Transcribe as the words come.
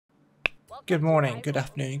Good morning, good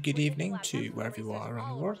afternoon, good evening to wherever you are around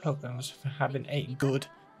the world. Hope everyone's having a good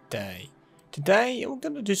day. Today we're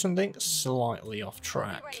going to do something slightly off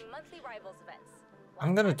track.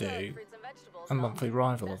 I'm going to do a monthly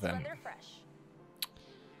rival event,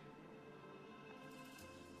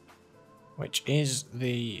 which is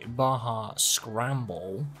the Baja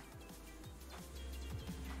Scramble.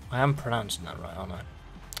 I am pronouncing that right, aren't I?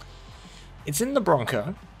 It's in the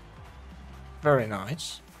Bronco. Very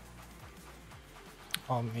nice.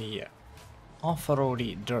 On the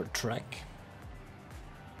off-roady dirt track.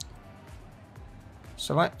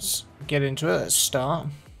 So let's get into it. Let's start.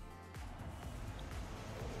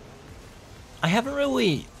 I haven't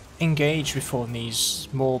really engaged before in these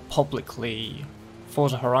more publicly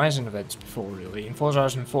Forza Horizon events before, really. In Forza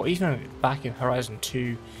Horizon 4, even back in Horizon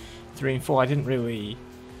 2, 3 and 4, I didn't really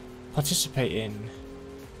participate in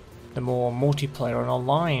the more multiplayer and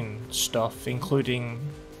online stuff, including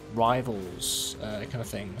rivals kind of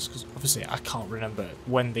things, because obviously I can't remember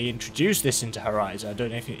when they introduced this into Horizon. I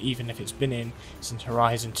don't know if even if it's been in since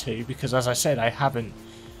Horizon 2, because as I said, I haven't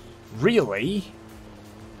really.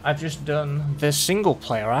 I've just done the single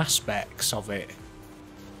player aspects of it.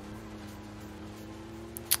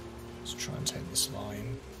 Let's try and take this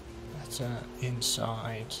line better.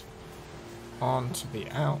 Inside onto the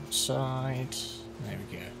outside. There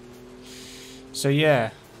we go. So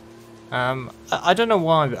yeah, I don't know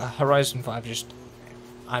why, but Horizon 5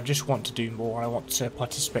 I just want to do more. I want to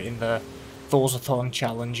participate in the Forzathon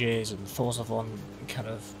challenges and the Forzathon kind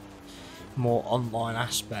of more online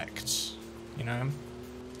aspects, you know?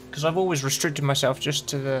 Because I've always restricted myself just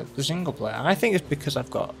to the single player. And I think it's because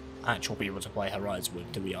I've got actual people to play Horizon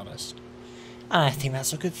with, to be honest. And I think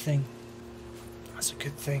that's a good thing. That's a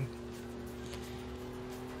good thing.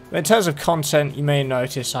 But in terms of content, you may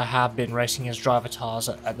notice I have been racing as Drivatars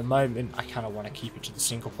at the moment. I kind of want to keep it to the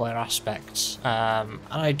single player aspects. And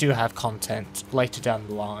I do have content later down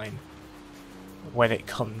the line when it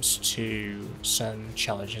comes to some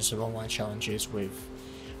challenges, some online challenges with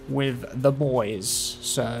the boys.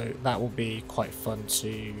 So that will be quite fun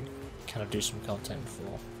to kind of do some content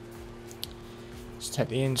for. Let's take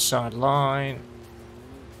the inside line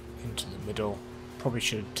into the middle. Probably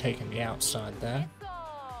should have taken the outside there.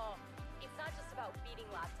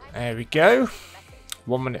 There we go.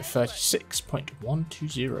 1 minute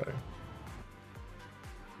 36.120.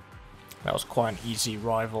 That was quite an easy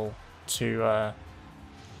rival to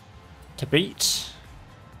beat.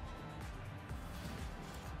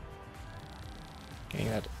 Getting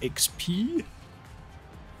that XP.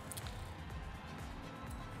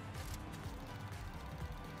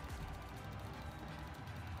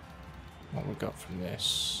 What we got from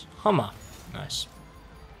this? Hummer. Nice.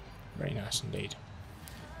 Very nice indeed.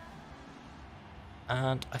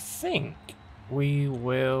 And I think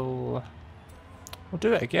we'll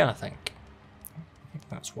do it again, I think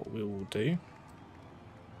that's what we will do.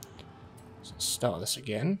 So let's start this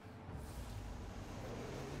again.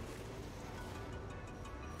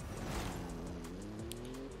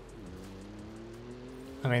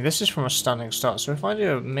 I mean, this is from a standing start, so if I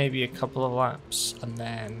do maybe a couple of laps and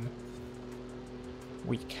then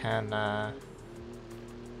we can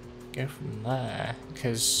go from there,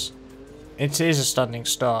 because it is a standing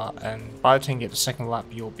start, and by the time you get the second lap,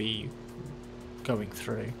 you'll be going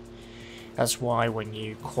through. That's why when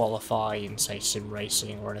you qualify in, say, sim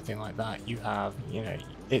racing or anything like that, you have, you know,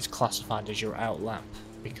 it's classified as your out lap,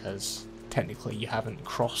 because technically you haven't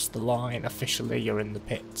crossed the line officially, you're in the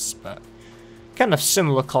pits, but kind of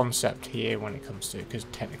similar concept here when it comes to it, because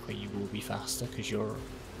technically you will be faster because you're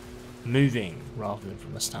moving rather than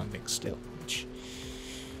from a standing still, which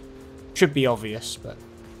should be obvious, but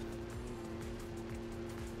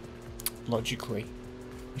logically,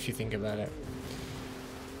 if you think about it,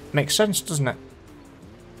 makes sense, doesn't it?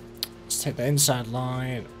 Let's take the inside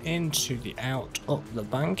line into the out, up the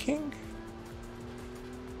banking.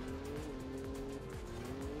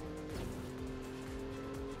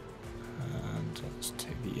 And let's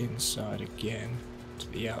take the inside again to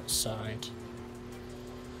the outside.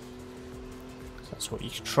 That's what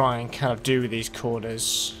you can try and kind of do with these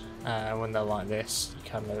corners when they're like this. You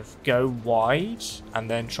kind of go wide and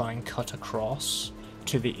then try and cut across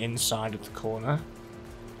to the inside of the corner,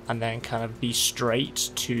 and then kind of be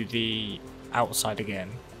straight to the outside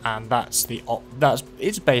again. And that's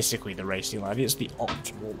it's basically the racing line. It's the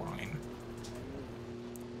optimal line.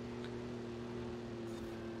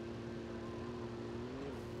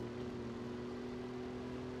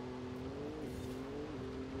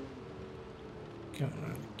 Going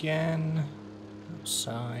around again,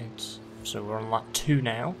 outside. So we're on lap 2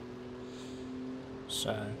 now.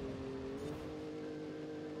 So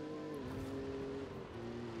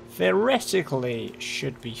theoretically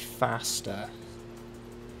should be faster.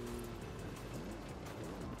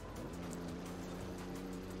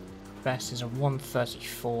 Best is a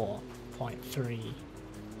 134.3,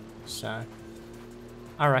 so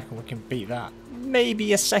I reckon we can beat that.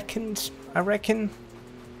 Maybe a second, I reckon.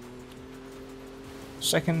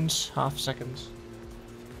 Second, half a second.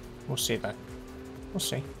 We'll see though. We'll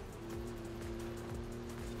see.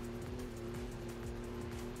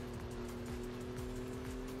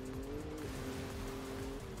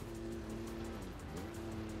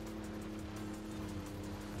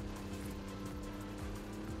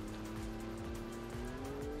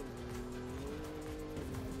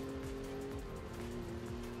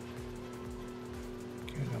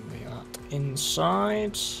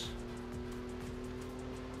 Inside.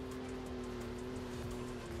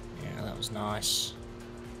 Yeah, that was nice.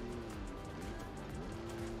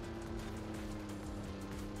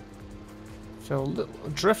 Feel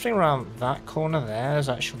drifting around that corner there is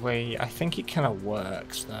actually, I think it kind of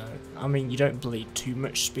works though. I mean, you don't bleed too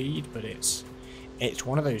much speed, but it's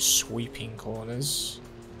one of those sweeping corners.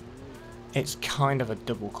 It's kind of a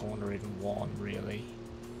double corner in one, really,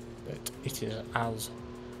 but it is as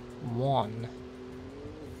one.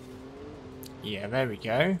 Yeah, there we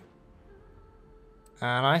go.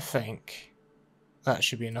 And I think that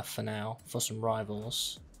should be enough for now for some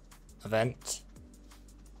rivals event.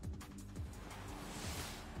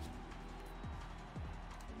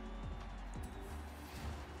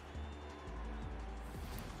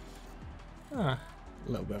 Ah,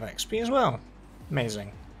 a little bit of XP as well.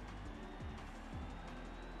 Amazing.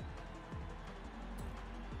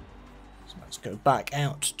 Let's go back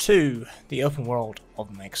out to the open world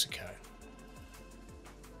of Mexico.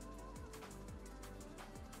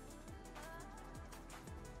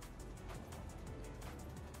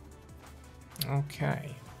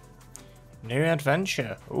 Okay. New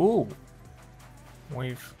adventure. Ooh.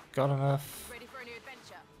 We've got enough. Ready for a new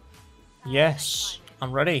adventure? Yes,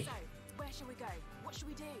 I'm ready. So, where should we go? What should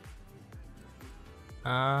we do?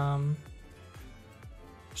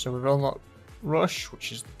 So we've unlocked Rush,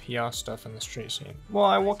 which is the PR stuff and the street scene. Well,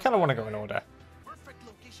 I kind of want to go in order. Perfect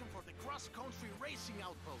location for the cross-country racing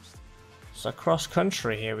outpost. So cross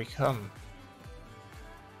country, here we come.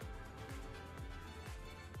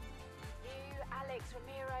 You, Alex,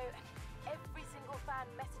 Ramiro, every single fan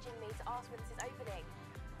messaging me to ask when this is opening.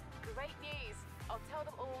 Great news! I'll tell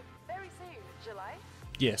them all very soon, shall I?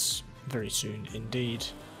 Yes, very soon indeed.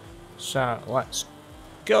 So let's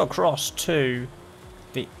go across to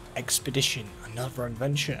the expedition. Another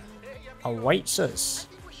adventure awaits us.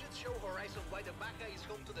 I think we should show Horizon why the Baja is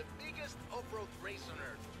home to the biggest off-road race on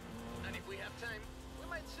Earth. And if we have time, we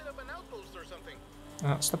might set up an outpost or something.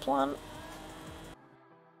 That's the plan.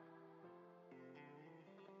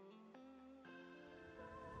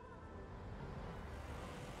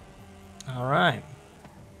 Alright.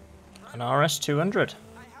 An RS200.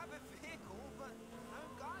 I have a vehicle, but no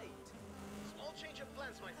guide. Small change of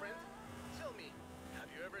plans, my friend. Tell me, have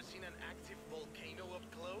you ever seen an active volcano up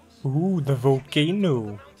close? Ooh, the volcano.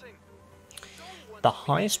 Mountain. You don't want The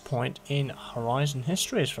highest point in Horizon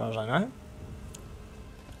history, as far as I know.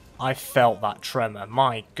 I felt that tremor.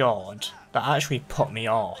 My god. That actually put me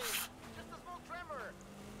off. just a small tremor.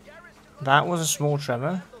 Garage to go That was a small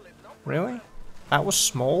tremor? handle it, no Really? That was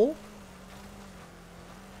small?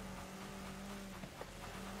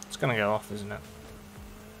 It's gonna go off, isn't it?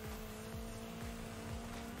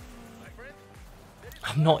 my friend.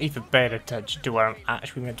 I'm not even paying attention to where I'm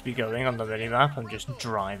actually meant to be going on the minimap. I'm just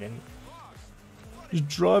driving. Just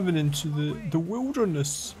driving into the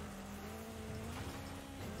wilderness.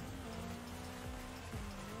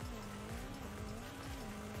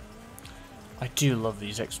 I do love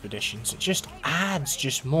these expeditions. It just adds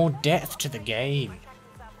just more depth to the game.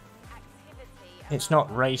 It's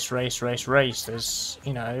not race, race, race, race. There's,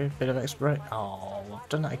 you know, a bit of exploration. Oh, I've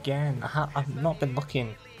done it again. I've not been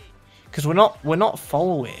looking, because we're not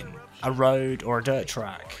following a road or a dirt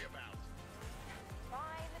track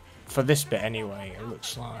for this bit anyway. It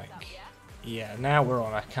looks like, yeah. Now we're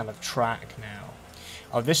on a kind of track now.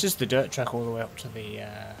 Oh, this is the dirt track all the way up to the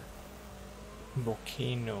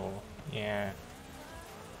volcano. Yeah.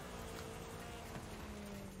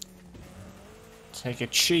 Take a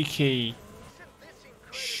cheeky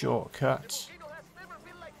shortcut.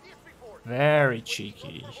 Very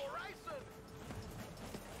cheeky.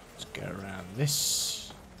 Let's go around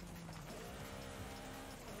this.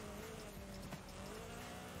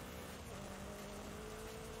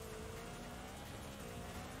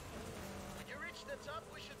 When you reach the top,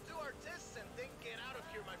 we should do our tests and then get out of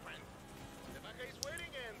here, my friend. The Baja is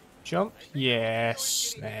waiting and Jump.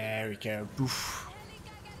 Yes. There we go. Boof.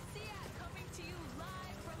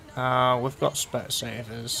 We've got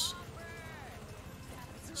Specsavers.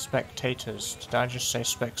 Spectators. Did I just say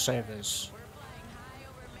Specsavers?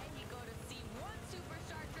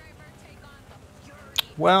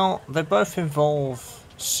 Well, they both involve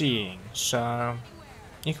seeing, so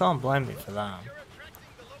you can't blame me for that. You're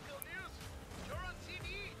attracting the local news. You're on TV.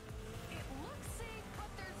 It looks safe, but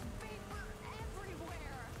there's vapor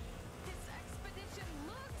everywhere. This expedition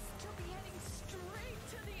looks to be heading straight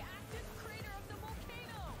to the active crater of the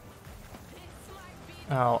volcano. This might be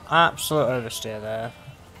the Oh, absolute oversteer there.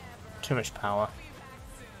 Too much power. be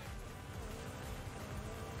back soon.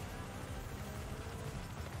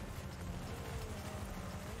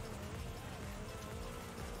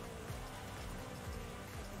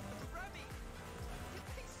 Remy, did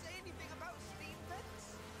they say anything about steam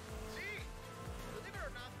vents? See, believe it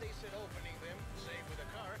or not, they said opening them, same with a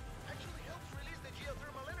car, actually helps release the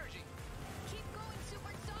geothermal energy. Keep going,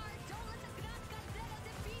 superstar. Don't let the Gran Caldera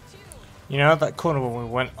defeat you. You know that corner when we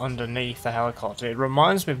went underneath the helicopter? It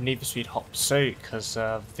reminds me of Need for Speed Hot Pursuit because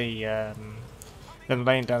of the them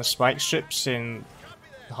laying down spike strips in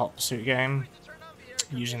the Hot Pursuit game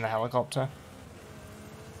using the helicopter.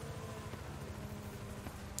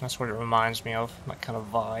 That's what it reminds me of, that kind of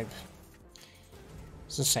vibe.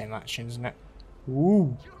 It's the same action, isn't it?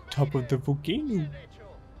 Ooh, top of the volcano.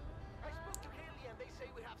 I spoke to Haley and they say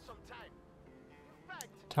we have some time. In fact,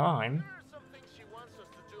 Time? there are some things she wants us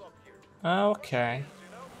to do up here. Okay.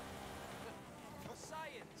 You know? For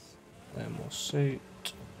science. Thermal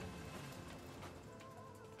suit.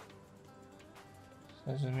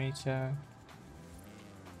 Seismometer.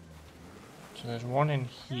 So there's one in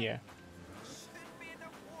here. Should be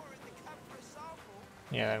enough war in the camp for a sample.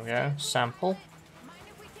 Yeah, there we go. Sample. Mind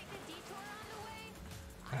if we take the detour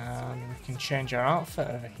on the way? And we can change our outfit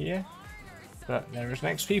over here. But there is an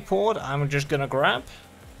XP port I'm just gonna grab.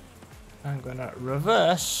 I'm gonna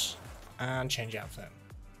reverse and change outfit.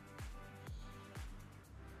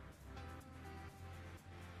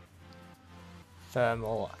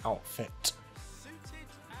 Thermal outfit. Suited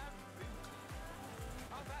and booted.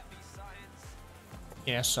 How'd that be science?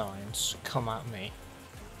 Yeah, science. Come at me.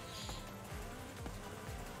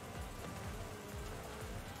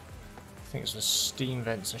 I think it's the steam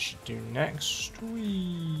vents I should do next.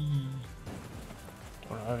 Whee!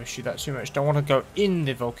 Don't want to overshoot that too much. Don't want to go in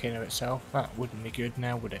the volcano itself. That wouldn't be good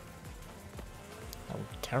now, would it? That would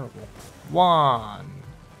be terrible. One.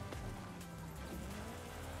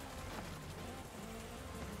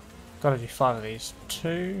 Gotta do 5 of these.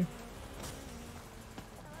 2.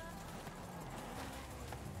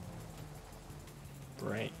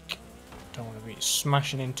 Break. Don't want to be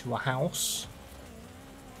smashing into a house.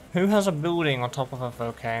 Who has a building on top of a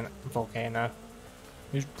volcano?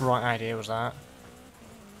 Whose bright idea was that?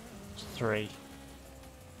 It's 3.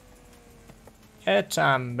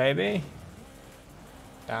 Airtime, baby.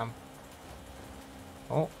 Damn.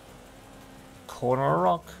 Oh. Corner of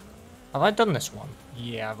rock. Have I done this one?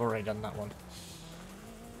 Yeah, I've already done that one.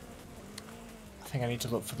 I think I need to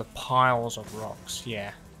look for the piles of rocks.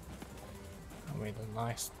 Yeah. That made a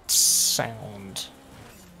nice sound.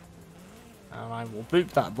 And I will boot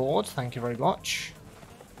that board. Thank you very much.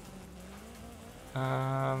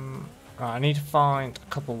 Right, I need to find a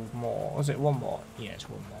couple more. Was it one more? Yeah, it's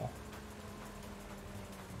one more.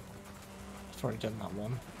 I've already done that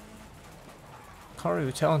one. Can't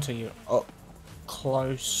really tell until you're up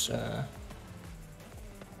closer.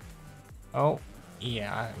 Oh,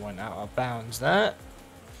 yeah, I went out of bounds there.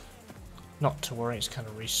 Not to worry, it's kind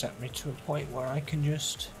of reset me to a point where I can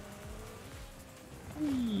just...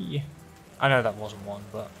 Whee. I know that wasn't one,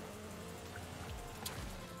 but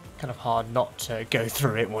kind of hard not to go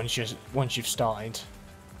through it once you've started.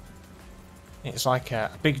 It's like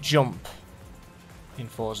a big jump in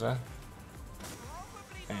Forza.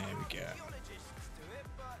 There we go.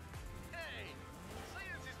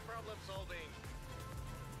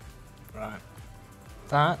 Right.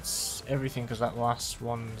 That's everything because that last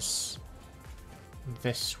one's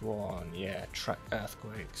this one. Yeah, track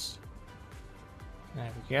earthquakes.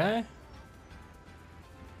 There we go.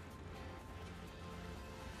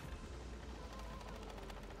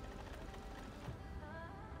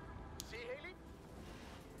 See, Haley?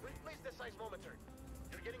 Replace the seismometer.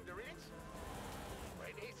 You're getting the readings?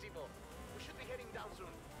 Right, Sibo. We should be heading down soon.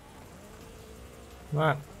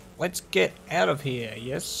 Right. Let's get out of here,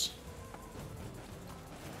 yes?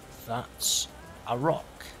 That's a rock.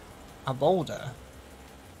 A boulder.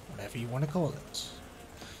 Whatever you want to call it.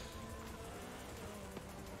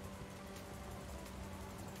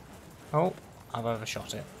 Oh, I've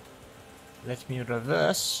overshot it. Let me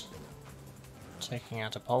reverse. Taking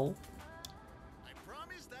out a pole. I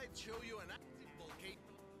promised I'd show you an active volcano.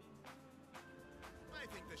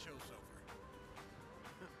 show's over.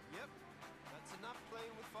 Yep, that's enough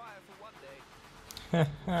playing with fire for one day.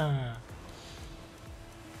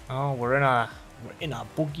 Oh, we're in a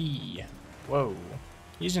buggy. Whoa.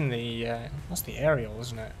 Using the that's the aerial,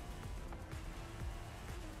 isn't it?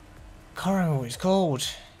 Can't remember what it's called.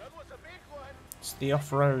 That was a big one. It's the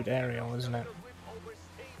off-road aerial, isn't it? We've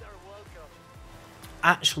overstayed our welcome.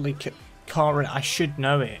 Actually, car, I should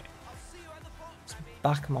know it. I'll see you at the boat, It's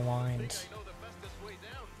back of my mind. I know the fastest way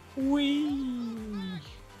down. Whee!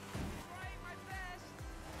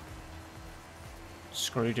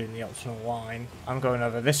 Screw doing the optional line. I'm going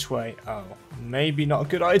over this way. Oh, maybe not a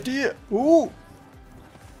good idea. Ooh!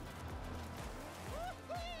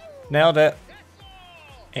 Nailed it.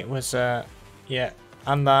 It was, yeah,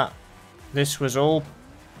 and that. This was all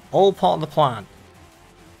part of the plan.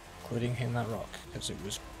 Including hitting that rock, because it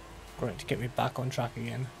was great to get me back on track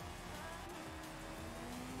again.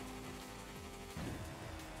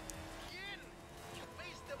 Ian, you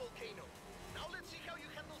faced the volcano. Now let's see how you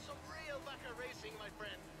handle some real Baja racing, my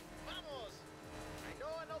friend. Vamos! I know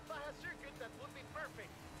an old Baja circuit that would be perfect.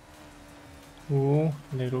 Ooh,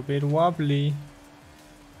 a little bit wobbly.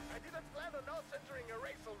 I didn't plan on us entering a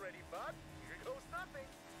race already, but here goes nothing.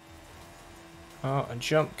 Oh, a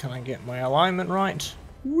jump. Can I get my alignment right?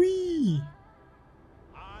 Whee!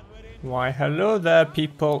 Why, hello there,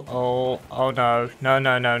 people. Oh no. No,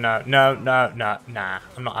 no, no, no. No, no, no. Nah,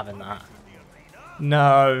 I'm not having that.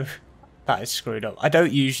 No. That is screwed up. I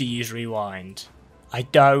don't usually use rewind. I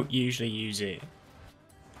don't usually use it.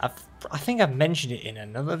 I think I've mentioned it in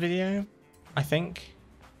another video. I think.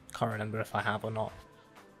 Can't remember if I have or not.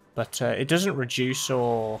 But it doesn't reduce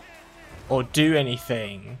or do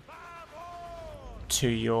anything to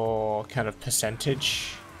your kind of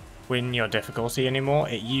percentage win your difficulty anymore.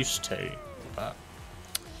 It used to, but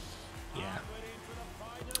yeah,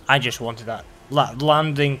 I just wanted that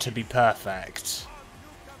landing to be perfect,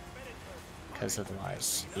 because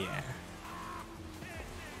otherwise, yeah,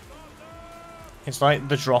 it's like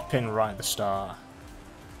the drop in right at the start,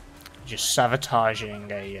 just sabotaging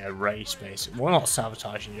a race basically. Well, not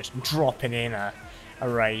sabotaging, just dropping in a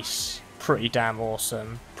race. Pretty damn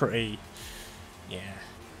awesome, pretty, yeah,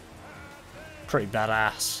 pretty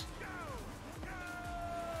badass.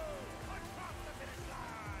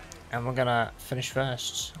 And we're gonna finish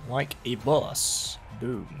first, like a boss.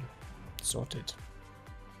 Boom. Sorted.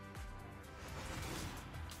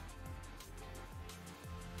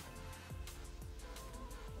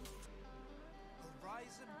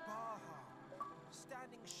 Horizon Baja,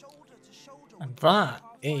 standing shoulder to shoulder. And that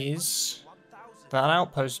is that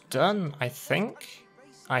outpost done, I think.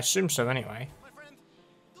 I assume so anyway. My friend,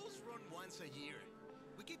 those run once a year.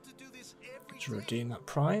 We get to do this every To redeem that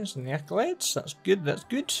prize and the accolades. That's good, that's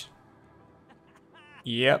good.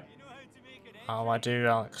 Yep. Oh, I do,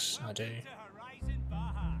 Alex. I do.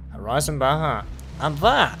 Horizon Baja. And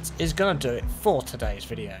that is going to do it for today's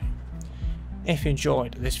video. If you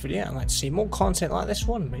enjoyed this video and like to see more content like this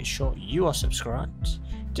one, make sure you are subscribed.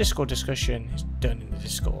 Discord discussion is done in the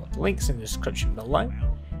Discord. Links in the description below.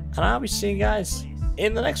 And I'll be seeing you guys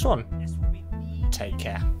in the next one. Take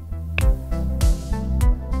care.